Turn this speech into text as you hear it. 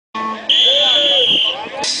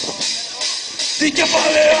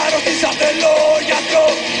Δικεφαλέ αρρώστησα θέλω γιατρό.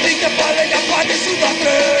 Δικεφαλέ για πάλι σου θα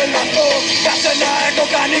τρελαθώ. Για σένα έχω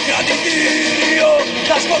κάνει κρατητήριο.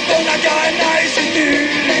 Θα σκοτώνα για ένα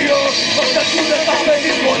εισιτήριο. Ώστε σου δεν θα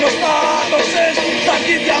παίζεις μόνο στα τόσες. Στα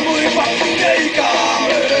αρχίδια μου υπάρχουν και οι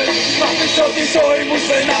κάμερες. Θα αφήσω τη ζωή μου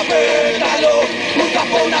σε ένα πέταλο. Μου θα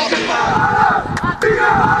πω να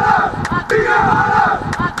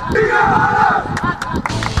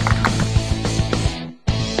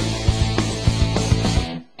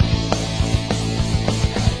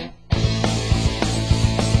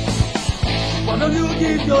Why don't you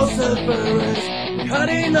give yourself a rest? We had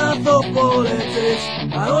enough of politics.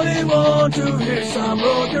 I only want to hear some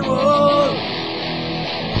rock and roll.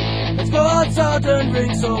 Let's go outside and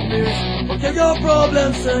drink some beers. Forget your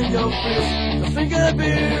problems and your fears. Just drink a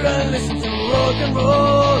beer and listen to rock and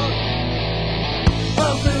roll.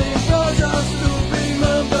 I'm feeling proud just to be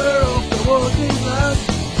member of the working class.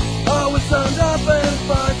 I will stand up and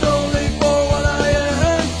fight only for what I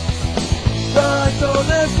am. Right, so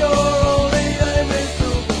let's go. Only aim is to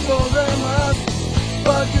control the mass.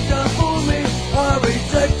 But you can't fool me. I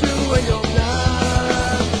reject you and your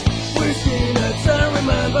plan. We're skinheads and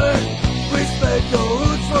remember, respect your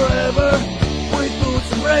roots forever. With boots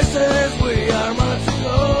and braces, we are marching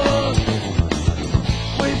on.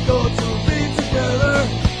 We've got to be together.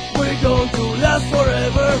 We're going to last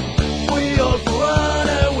forever. We all for one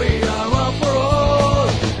and we are one for all.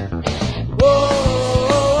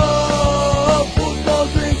 Whoa, football,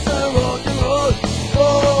 drinks and rock and roll.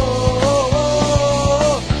 Whoa,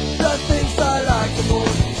 the things I like the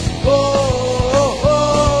most. Whoa,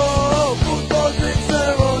 football, drinks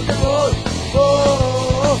and rock and roll.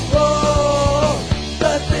 Whoa,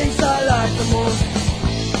 the things I like the most.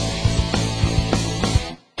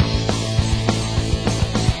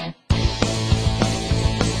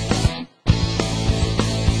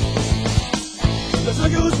 There's no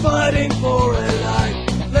use fighting for a life.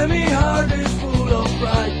 Let me heart is full of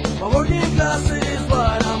pride. My working class is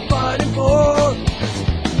what I'm fighting for.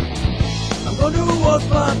 I'm going to watch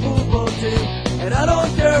my football team, and I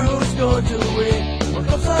don't care who's going to win. My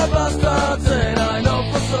clubs are bastards, and I know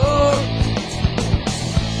for sure.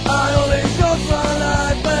 I only got one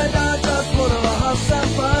life, and I just wanna have some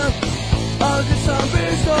fun. I'll get some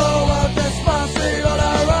beers, go out and smash it all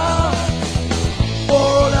around. For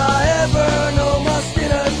all I ever know, my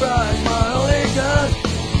skin and pride, my only gun.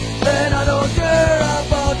 And I don't care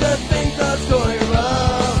about the things that's going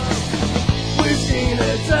wrong. We've seen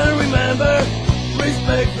it and remember,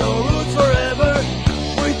 respect your roots forever.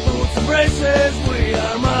 With boots and braces, we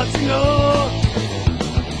are marching on.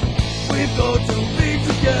 We've got to be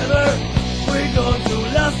together. We're going to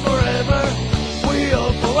last forever. We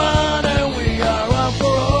all for one and we are one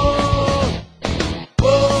for all.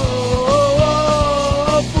 Whoa,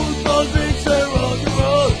 football, drinks and rock and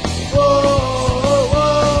roll. Whoa,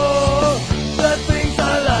 the things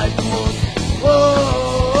I like the most.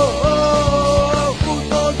 Whoa,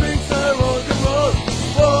 football, drinks and rock and roll.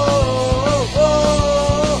 Whoa,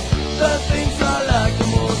 the things I like the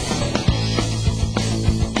most.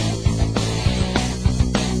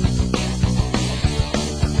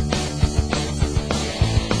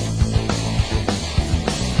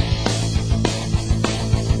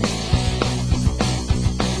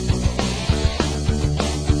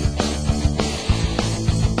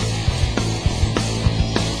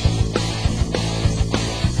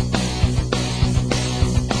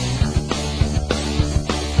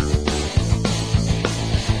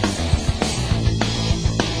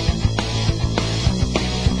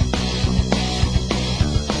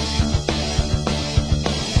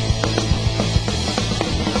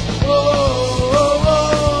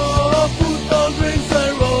 Whoa, football, drinks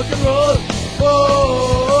and rock and roll.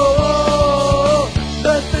 Whoa,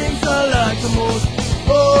 the things I like the most.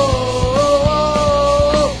 Whoa,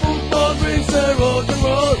 football, drinks and rock and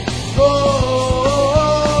roll. Whoa,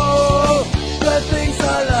 the things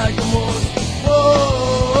I like the most.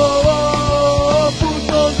 Whoa,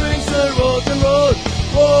 football, drinks and rock and roll.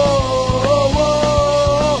 Whoa,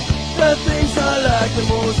 the things I like the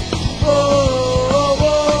most. Whoa,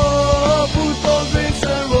 football, drinks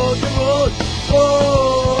and rock and roll. Whoa,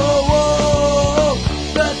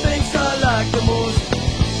 the things I like the most.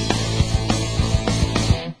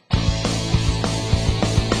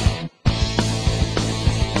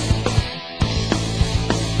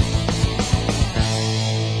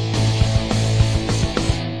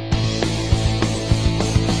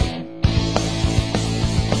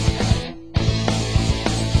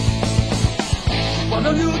 Why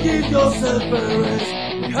don't you give yourself a rest?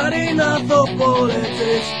 We had enough of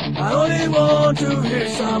politics. I only want to hear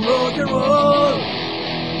some rock and roll.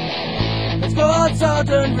 Let's go outside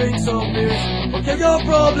and drink some beers. Forget your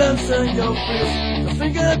problems and your fears. Just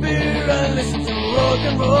drink a beer and listen to rock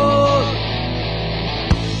and roll.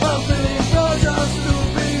 I'm feeling proud just to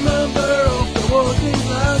be member of the working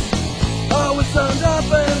class. I will stand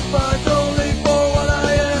up and fight.